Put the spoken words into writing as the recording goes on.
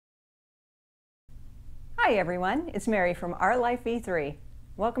Hi everyone, it's Mary from Our Life V3.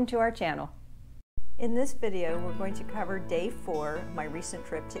 Welcome to our channel. In this video, we're going to cover day 4 of my recent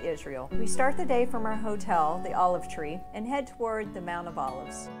trip to Israel. We start the day from our hotel, the Olive Tree, and head toward the Mount of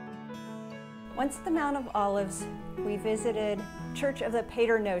Olives. Once at the Mount of Olives, we visited Church of the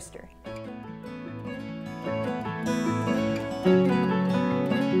Pater Noster.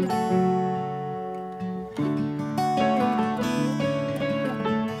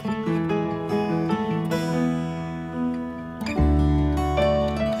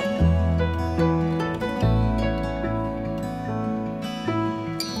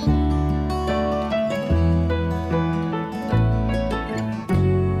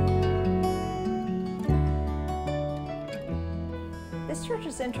 This church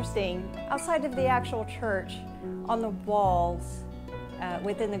is interesting. Outside of the actual church, on the walls,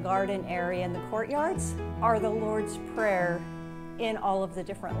 within the garden area and the courtyards, are the Lord's Prayer in all of the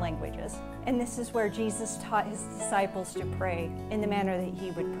different languages. And this is where Jesus taught his disciples to pray in the manner that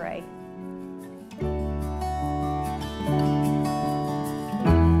he would pray.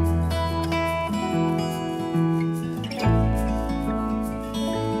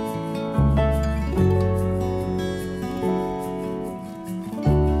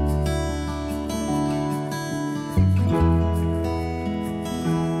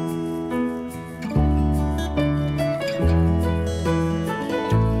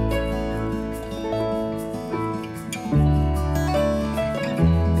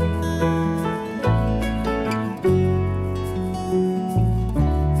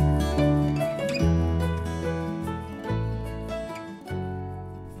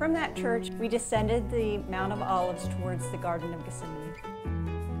 From that church, we descended the Mount of Olives towards the Garden of Gethsemane.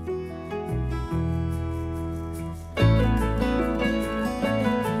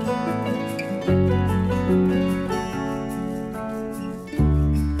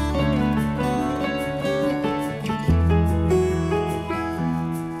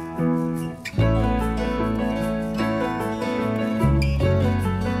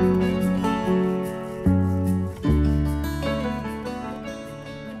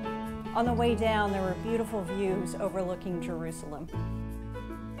 On the way down, there were beautiful views overlooking Jerusalem.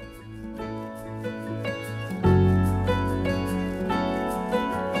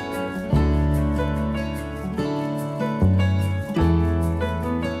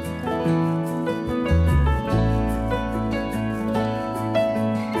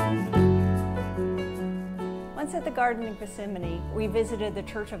 Once at the Garden of Gethsemane, we visited the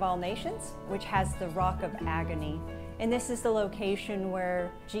Church of All Nations, which has the Rock of Agony. And this is the location where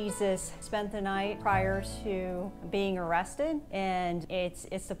Jesus spent the night prior to being arrested. And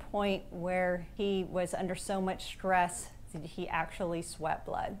it's the point where he was under so much stress that he actually sweat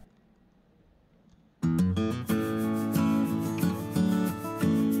blood.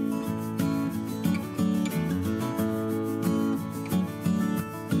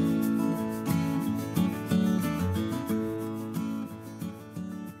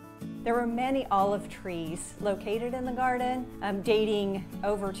 There were many olive trees located in the garden, dating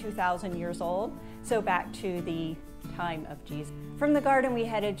over 2,000 years old, so back to the time of Jesus. From the garden, we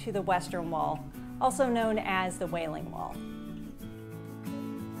headed to the Western Wall, also known as the Wailing Wall.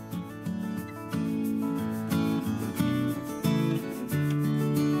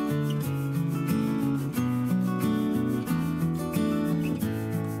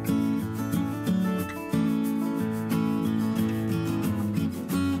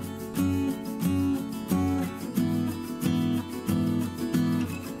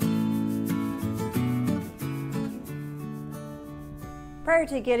 Prior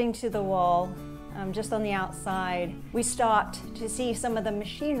to getting to the wall, just on the outside, we stopped to see some of the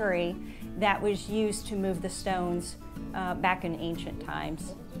machinery that was used to move the stones back in ancient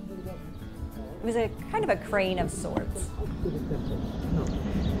times. It was a kind of a crane of sorts.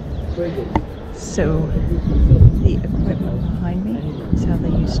 So the equipment behind me is how they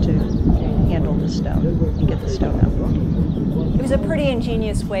used to handle the stone and get the stone up. It was a pretty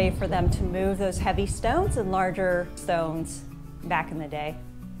ingenious way for them to move those heavy stones and larger stones back in the day.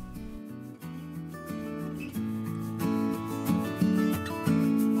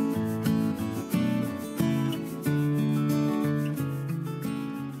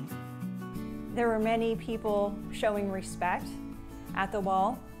 There were many people showing respect at the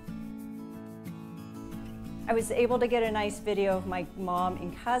wall. I was able to get a nice video of my mom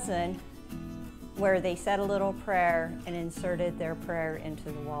and cousin where they said a little prayer and inserted their prayer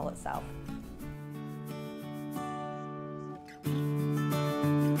into the wall itself.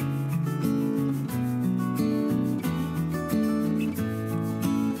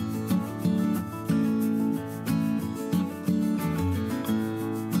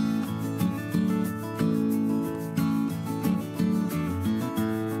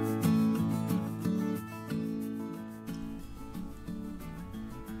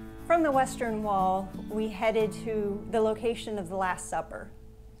 Along the Western Wall, we headed to the location of the Last Supper.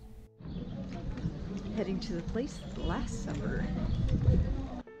 Heading to the place of the Last Supper.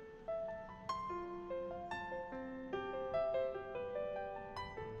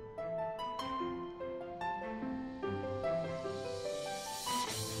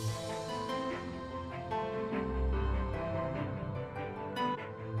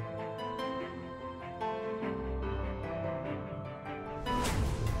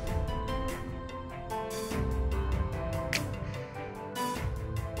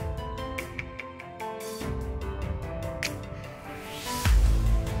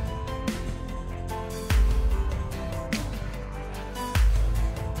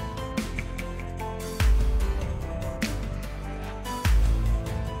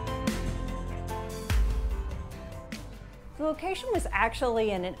 The location was actually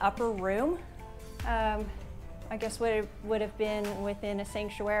in an upper room. I guess would have been within a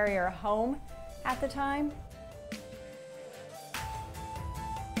sanctuary or a home at the time.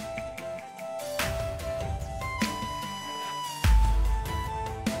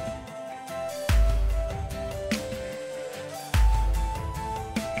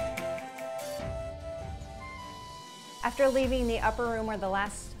 After leaving the upper room where the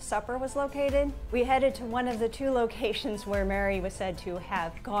Last Supper was located, we headed to one of the two locations where Mary was said to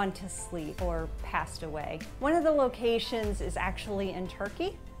have gone to sleep or passed away. One of the locations is actually in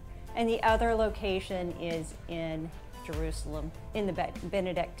Turkey, and the other location is in Jerusalem, in the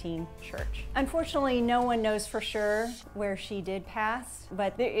Benedictine church. Unfortunately, no one knows for sure where she did pass,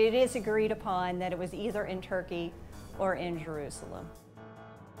 but it is agreed upon that it was either in Turkey or in Jerusalem.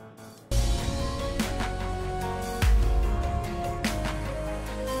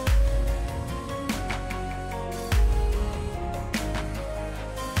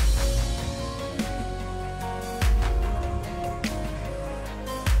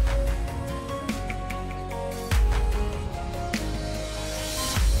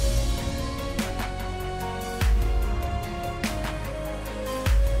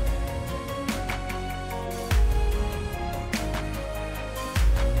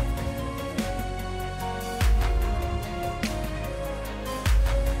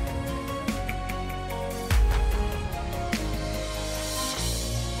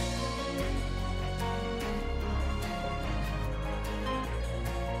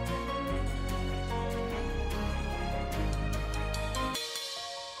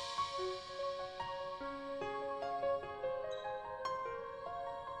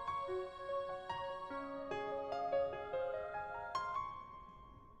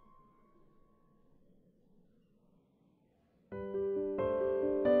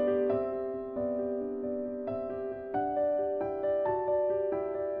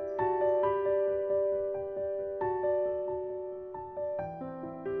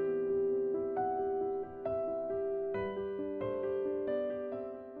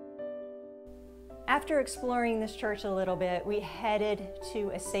 After exploring this church a little bit, we headed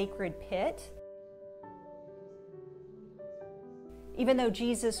to a sacred pit. Even though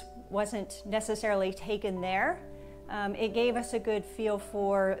Jesus wasn't necessarily taken there, it gave us a good feel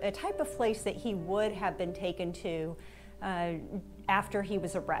for a type of place that he would have been taken to after he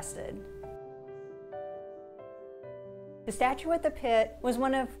was arrested. The statue at the pit was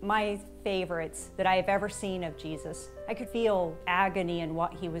one of my favorites that I have ever seen of Jesus. I could feel agony in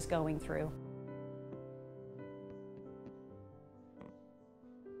what he was going through.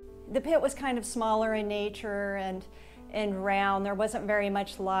 The pit was kind of smaller in nature and round. There wasn't very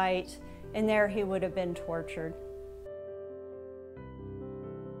much light, and there he would have been tortured.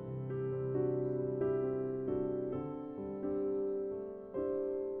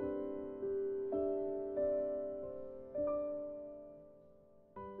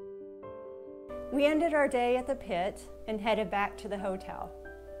 We ended our day at the pit and headed back to the hotel.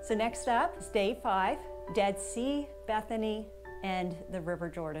 So next up is day 5, Dead Sea, Bethany, and the River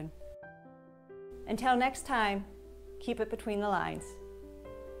Jordan. Until next time, keep it between the lines.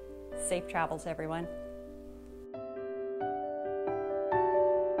 Safe travels, everyone.